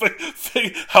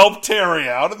 help Terry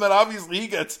out, and then obviously he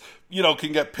gets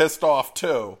can get pissed off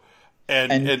too,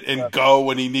 and go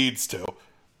when he needs to.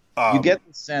 You get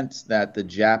the sense that the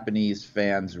Japanese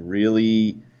fans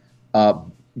really,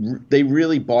 they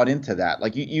really bought into that.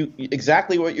 Like you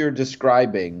exactly what you're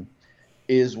describing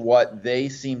is what they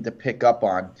seem to pick up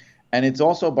on, and it's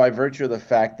also by virtue of the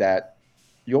fact that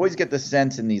you always get the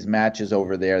sense in these matches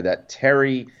over there that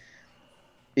Terry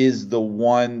is the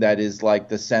one that is like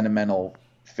the sentimental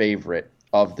favorite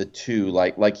of the two.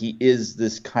 Like he is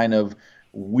this kind of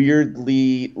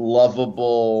weirdly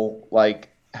lovable, like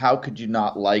how could you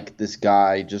not like this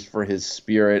guy just for his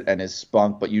spirit and his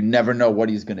spunk, but you never know what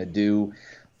he's going to do.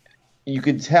 You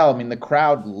could tell, I mean, the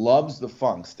crowd loves the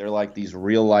Funks. They're like these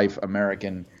real life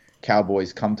American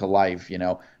cowboys come to life,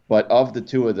 but of the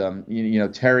two of them,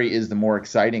 Terry is the more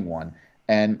exciting one.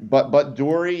 But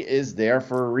Dory is there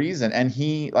for a reason, and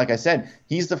he, like I said,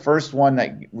 he's the first one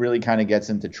that really kind of gets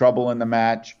into trouble in the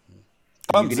match.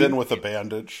 Comes in with a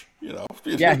bandage,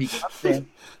 Yeah, he comes in,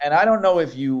 and I don't know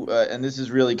if you, and this is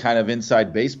really kind of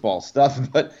inside baseball stuff,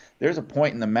 but there's a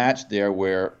point in the match there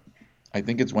where I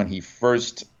think it's when he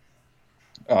first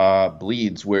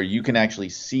bleeds, where you can actually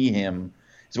see him.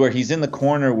 It's where he's in the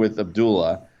corner with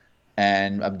Abdullah,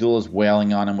 and Abdullah's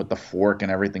wailing on him with the fork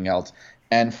and everything else.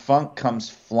 And Funk comes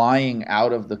flying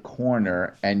out of the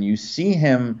corner, and you see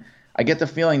him. I get the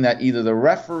feeling that either the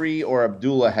referee or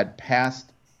Abdullah had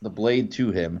passed the blade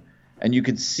to him, and you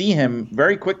could see him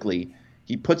very quickly.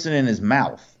 He puts it in his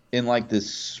mouth in like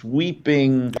this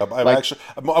sweeping.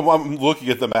 I'm looking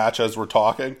at the match as we're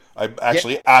talking. I'm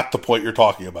actually at the point you're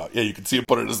talking about. Yeah, you can see him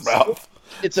put it in his mouth.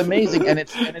 It's amazing, and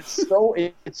it's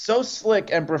so slick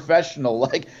and professional.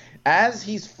 Like as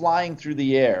he's flying through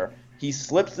the air, he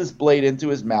slips this blade into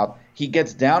his mouth. He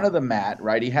gets down to the mat,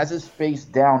 right? He has his face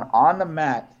down on the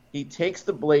mat. He takes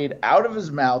the blade out of his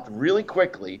mouth really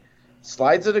quickly,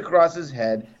 slides it across his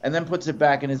head, and then puts it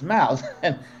back in his mouth.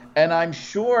 And I'm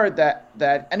sure that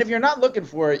and if you're not looking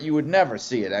for it, you would never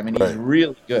see it. I mean, he's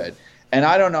really good. And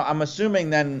I don't know. I'm assuming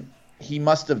then he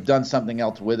must have done something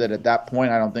else with it at that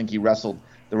point. I don't think he wrestled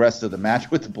the rest of the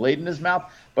match with the blade in his mouth,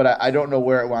 but I don't know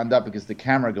where it wound up because the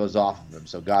camera goes off of him,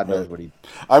 so God knows what he.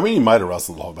 I mean, he might have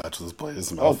wrestled the whole match with his blade in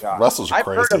his mouth. Oh God, Wrestles are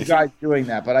crazy. I've heard of guys doing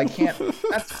that, but I can't.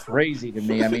 That's crazy to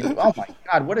me. I mean, oh my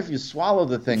God, what if you swallow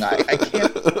the thing? I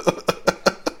can't.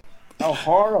 How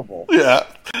horrible. Yeah,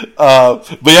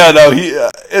 but yeah, no,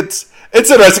 it's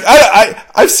interesting.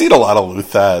 I've seen a lot of Lou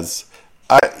Thesz.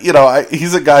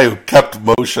 He's a guy who kept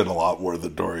motion a lot more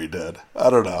than Dory did. I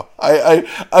don't know. I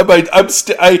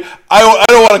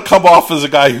don't want to come off as a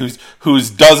guy who's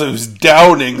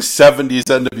downing 70s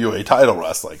NWA title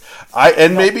wrestling.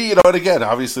 Maybe, and again,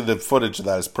 obviously the footage of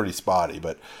that is pretty spotty,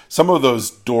 but some of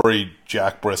those Dory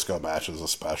Jack Briscoe matches,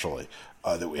 especially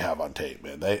that we have on tape,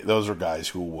 man, those are guys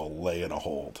who will lay in a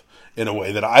hold in a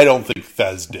way that I don't think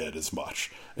Thesz did as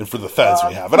much. And for the Thesz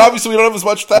we have. And obviously we don't have as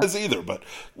much Thesz either, but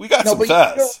we got some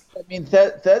Thesz. I mean,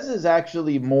 Thesz is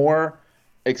actually more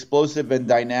explosive and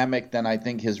dynamic than I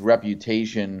think his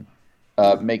reputation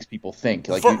makes people think.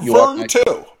 Like Vern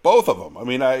too, both of them. I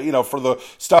mean, for the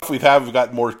stuff we've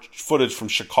got more footage from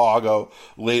Chicago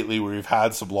lately where we've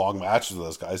had some long matches with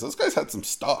those guys. Those guys had some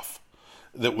stuff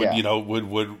that would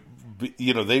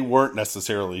they weren't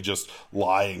necessarily just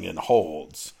lying in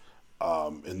holds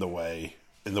in the way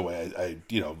I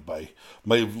by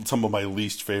some of my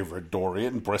least favorite Dory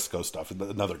and Briscoe stuff.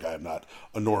 Another guy I'm not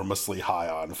enormously high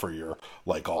on for your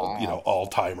all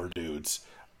timer dudes.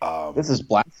 This is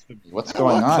blasphemy. What's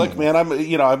going on? Like, man,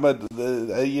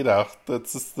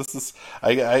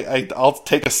 I'll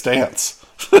take a stance.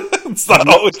 It's not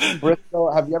always.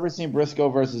 Have you ever seen Briscoe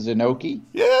versus Inoki?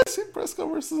 Yeah, I've seen Briscoe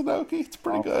versus Inoki. It's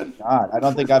pretty good. God, I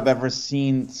don't think I've ever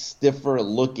seen stiffer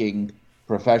looking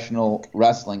professional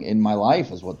wrestling in my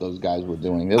life as what those guys were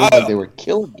doing. They looked like they were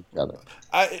killing each other.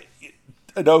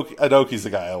 Inoki's the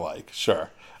guy I like, sure.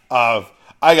 I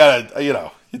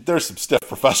gotta, there's some stiff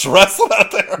professional wrestling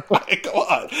out there. Like, come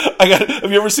on.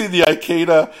 Have you ever seen the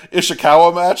Ikeda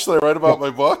Ishikawa match that I write about in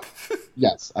my book?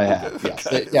 Yes, I have. Yes,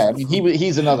 okay. Yeah. I mean,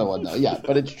 he's another one though. Yeah,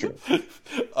 but it's true.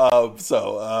 Yeah.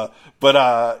 So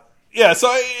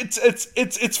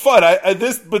it's fun.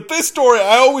 This Dory,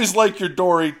 I always like your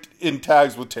Dory in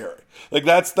tags with Terry. Like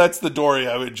that's the Dory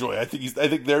I enjoy. I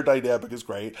think their dynamic is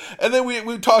great. And then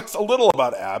we talked a little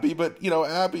about Abby, but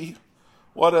Abby,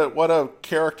 what a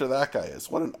character that guy is.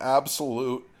 What an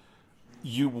absolute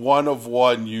one of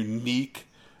one unique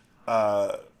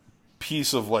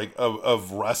piece of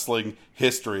wrestling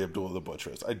history Abdullah the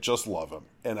Butcher is. I just love him,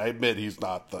 and I admit he's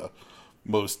not the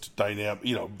most dynamic.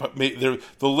 But the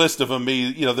list of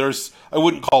amazing. I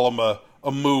wouldn't call him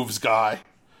a moves guy,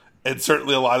 and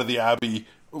certainly a lot of the Abby.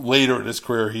 Later in his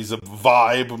career, he's a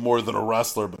vibe more than a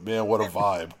wrestler, but man, what a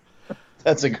vibe.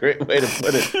 That's a great way to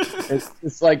put it.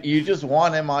 It's like you just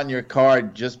want him on your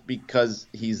card just because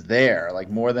he's there, like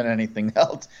more than anything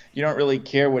else. You don't really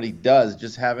care what he does,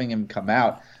 just having him come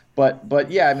out. But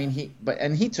yeah, I mean he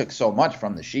took so much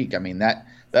from the Sheik. I mean that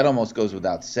almost goes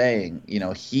without saying.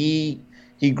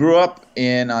 He grew up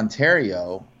in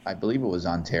Ontario, I believe it was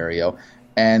Ontario.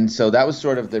 And so that was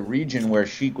sort of the region where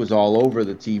Sheik was all over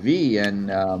the TV,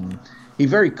 and he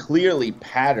very clearly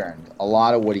patterned a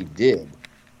lot of what he did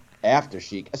after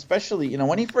Sheik, especially,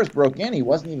 when he first broke in, he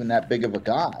wasn't even that big of a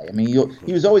guy. I mean,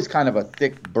 he was always kind of a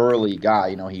thick, burly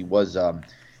guy. He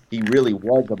really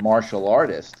was a martial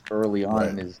artist early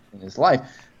on in his life,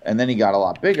 and then he got a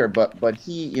lot bigger. But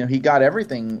he got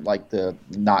everything, like the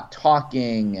not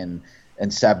talking, and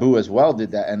Sabu as well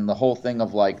did that, and the whole thing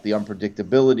of like the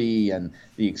unpredictability and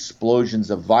the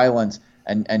explosions of violence,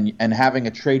 and having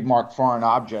a trademark foreign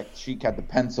object. Sheik had the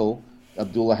pencil,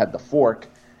 Abdullah had the fork,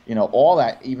 all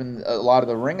that, even a lot of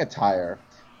the ring attire,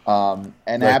 and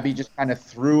Abby just kind of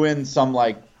threw in some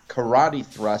like karate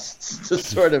thrusts to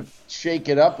sort of shake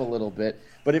it up a little bit.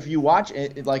 But if you watch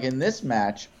it, like in this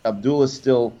match, Abdullah's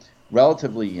still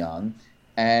relatively young,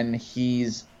 and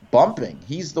he's bumping.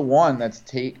 He's the one that's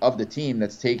of the team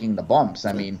that's taking the bumps.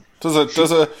 I mean, does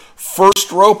a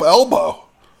first rope elbow?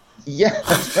 Yeah,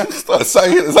 that's right. It's not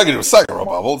going to do a second rope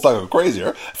elbow. It's not going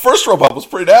crazier. First rope elbow's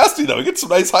pretty nasty though. He gets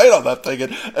some nice height on that thing,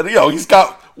 and he's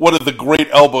got one of the great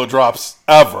elbow drops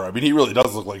ever. I mean, he really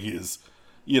does look like he is.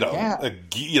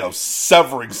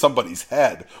 Severing somebody's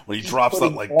head when he drops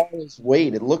that like all his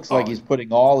weight. It looks like he's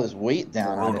putting all his weight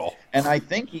down on it. And I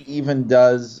think he even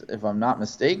does, if I'm not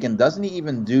mistaken, doesn't he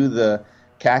even do the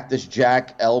Cactus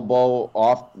Jack elbow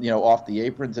off the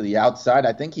apron to the outside?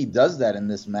 I think he does that in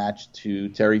this match to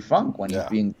Terry Funk when he's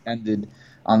being tended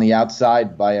on the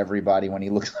outside by everybody when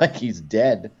he looks like he's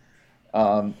dead.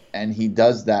 And he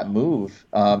does that move.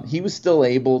 He was still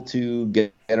able to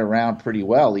get around pretty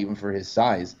well, even for his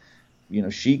size.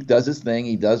 Sheik does his thing.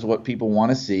 He does what people want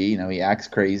to see. He acts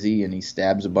crazy and he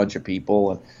stabs a bunch of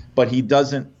people. But he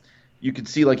doesn't. You can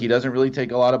see like he doesn't really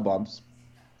take a lot of bumps.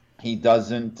 He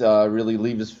doesn't really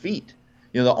leave his feet.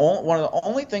 One of the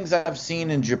only things I've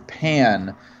seen in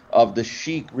Japan of the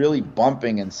Sheik really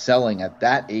bumping and selling at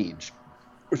that age,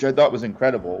 which I thought was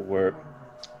incredible, were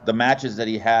the matches that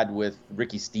he had with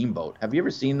Ricky Steamboat. Have you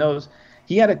ever seen those?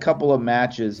 He had a couple of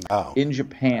matches in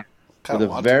Japan with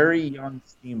a very young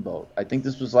Steamboat. I think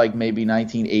this was like maybe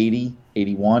 1980,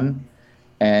 81.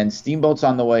 And Steamboat's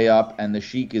on the way up, and the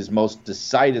Sheik is most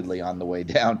decidedly on the way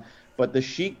down. But the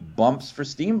Sheik bumps for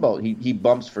Steamboat. He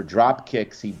bumps for drop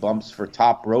kicks. He bumps for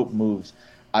top rope moves.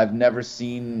 I've never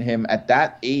seen him at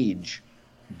that age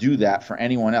do that for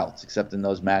anyone else except in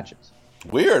those matches.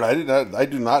 Weird. I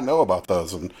do not know about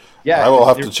those, and I will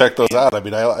have to check those out. I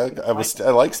mean, I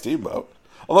like Steamboat.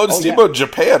 Although Steamboat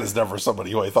Japan is never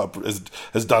somebody who I thought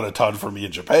has done a ton for me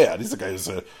in Japan. He's a guy who's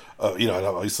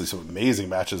obviously some amazing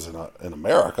matches in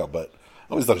America, but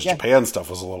I always thought his Japan stuff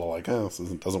was a little like, this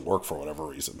doesn't work for whatever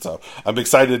reason. So I'm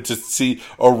excited to see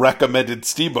a recommended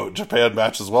Steamboat Japan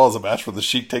match as well as a match where the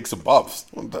Sheik takes some bumps.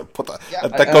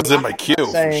 That goes in my queue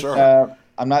for sure.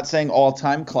 I'm not saying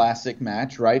all-time classic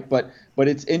match, right? But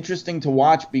it's interesting to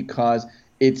watch because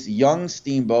it's young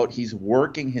Steamboat. He's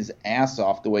working his ass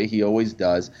off the way he always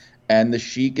does, and the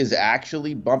Sheik is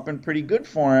actually bumping pretty good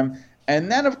for him.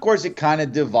 And then, of course, it kind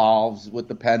of devolves with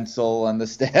the pencil and the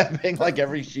stabbing, like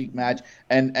every Sheik match,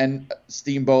 and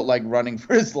Steamboat like running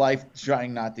for his life,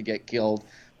 trying not to get killed.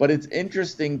 but it's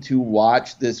interesting to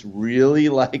watch this really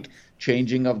like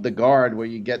changing of the guard where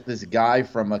you get this guy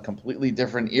from a completely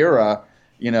different era,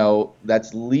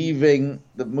 that's moving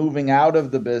out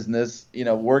of the business,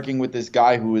 working with this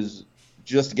guy who is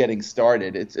just getting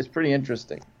started. It's pretty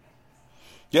interesting.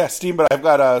 Yeah, Steamboat. I've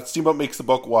got Steamboat makes the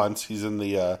book once. He's in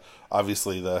the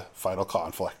obviously the Final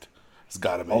Conflict. He's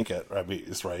got to make it. I mean,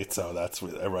 it's right. So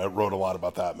I wrote a lot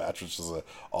about that match, which is an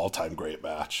all-time great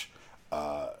match.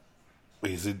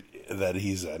 He's in.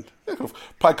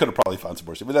 Probably could have found some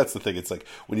more stuff, but that's the thing. It's like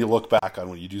when you look back on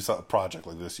when you do a project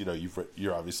like this,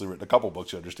 you're obviously written a couple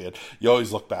books. You understand. You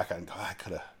always look back on and go, I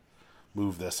could have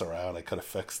moved this around. I could have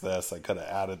fixed this. I could have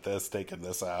added this, taken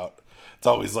this out. It's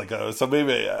always like so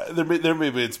maybe there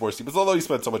may be more But although he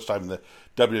spent so much time in the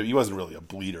WWE, he wasn't really a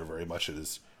bleeder very much in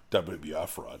his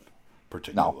WWF run,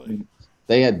 particularly. No,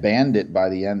 they had banned it by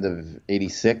the end of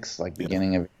 '86, like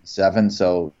beginning of '87.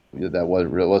 So that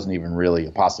wasn't even really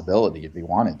a possibility if he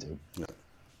wanted to.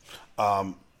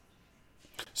 Yeah.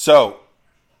 So,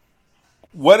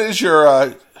 what is your?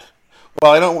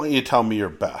 Well, I don't want you to tell me your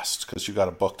best because you got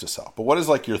a book to sell. But what is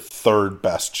like your third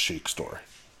best Sheik story?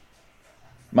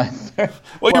 My third.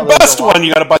 Well, your best one,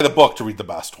 you got to buy the book to read the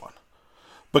best one.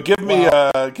 But give me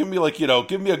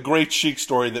a great Sheik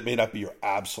story that may not be your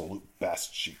absolute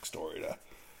best Sheik story to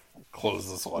close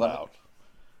this one out.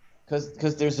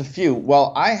 Because there's a few.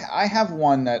 Well, I have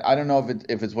one that I don't know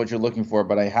if it's what you're looking for,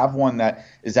 but I have one that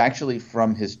is actually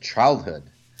from his childhood.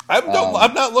 I'm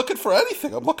not looking for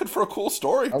anything. I'm looking for a cool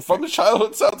story from his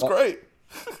childhood. Sounds great.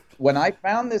 When I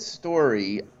found this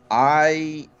story,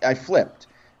 I flipped,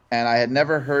 and I had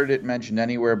never heard it mentioned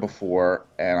anywhere before,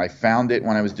 and I found it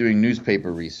when I was doing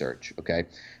newspaper research. Okay,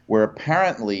 where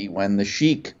apparently when the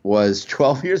Sheik was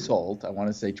 12 years old, I want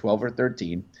to say 12 or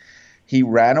 13, he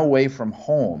ran away from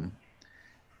home.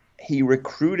 He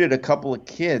recruited a couple of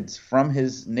kids from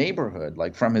his neighborhood,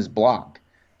 like from his block,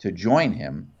 to join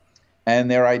him. And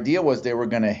their idea was they were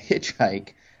going to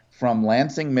hitchhike from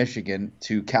Lansing, Michigan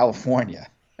to California.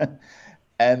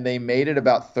 And they made it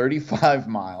about 35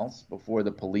 miles before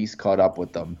the police caught up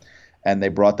with them. And they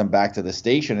brought them back to the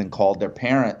station and called their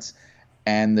parents.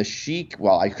 And the Sheik,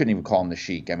 well, I couldn't even call him the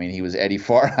Sheik. I mean, he was Eddie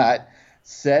Farhat.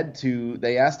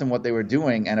 They asked him what they were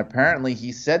doing, and apparently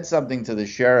he said something to the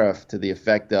sheriff to the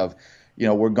effect of,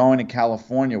 we're going to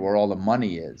California where all the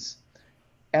money is.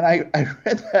 And I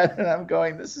read that and I'm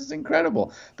going, this is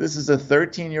incredible. This is a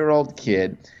 13-year-old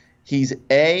kid. He's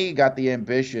A, got the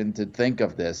ambition to think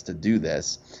of this, to do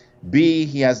this. B,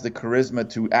 he has the charisma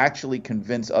to actually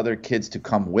convince other kids to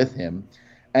come with him.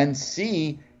 And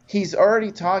C, he's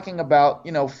already talking about,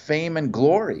 fame and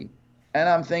glory. And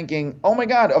I'm thinking, oh my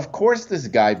God, of course this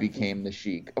guy became the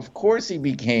Sheik. Of course he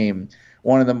became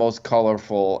one of the most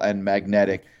colorful and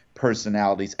magnetic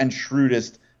personalities and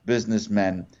shrewdest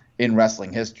businessmen in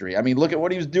wrestling history. I mean, look at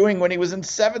what he was doing when he was in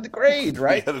 7th grade,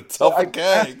 right? He had a tough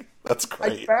gang. That's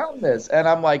great. I found this, and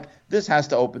I'm like, this has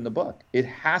to open the book. It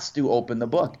has to open the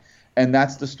book. And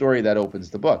that's the story that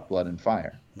opens the book, Blood and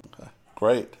Fire. Okay,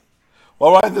 great.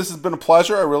 Well, Ryan, this has been a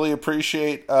pleasure. I really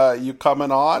appreciate you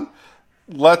coming on.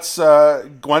 Why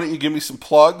don't you give me some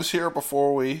plugs here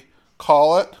before we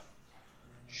call it?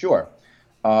 Sure.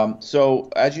 So,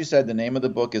 as you said, the name of the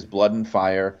book is Blood and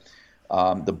Fire.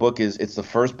 The book it's the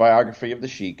first biography of the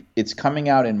Sheik. It's coming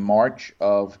out in March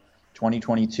of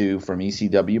 2022 from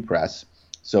ECW Press.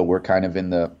 So we're kind of in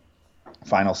the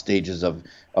final stages of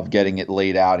getting it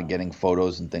laid out and getting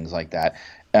photos and things like that.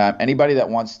 Anybody that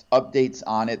wants updates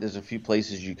on it, there's a few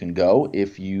places you can go.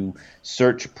 If you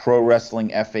search Pro Wrestling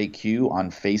FAQ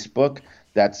on Facebook,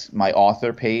 that's my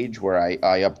author page where I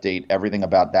update everything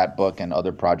about that book and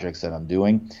other projects that I'm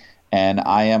doing. And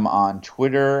I am on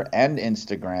Twitter and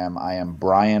Instagram. I am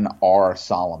Brian R.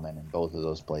 Solomon in both of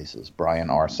those places. Brian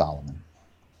R. Solomon.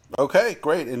 Okay,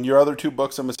 great. And your other two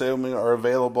books, I'm assuming, are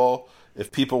available.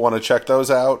 If people want to check those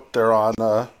out, they're on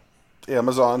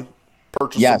Amazon,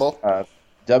 purchasable. Yes,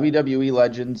 WWE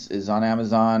Legends is on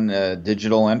Amazon,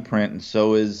 digital and print, and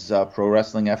so is Pro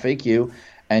Wrestling FAQ.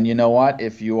 And you know what?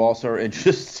 If you also are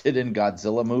interested in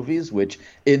Godzilla movies, which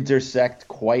intersect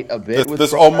quite a bit with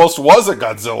this almost was a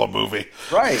Godzilla movie.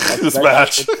 Right. This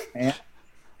match.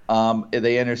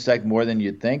 They intersect more than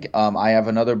you'd think. I have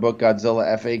another book,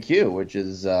 Godzilla FAQ, which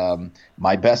is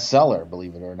my bestseller,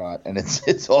 believe it or not. And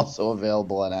it's also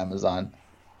available on Amazon.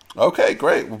 Okay,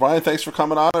 great. Well, Brian, thanks for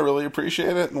coming on. I really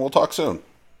appreciate it, and we'll talk soon.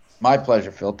 My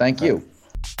pleasure, Phil. Thank you.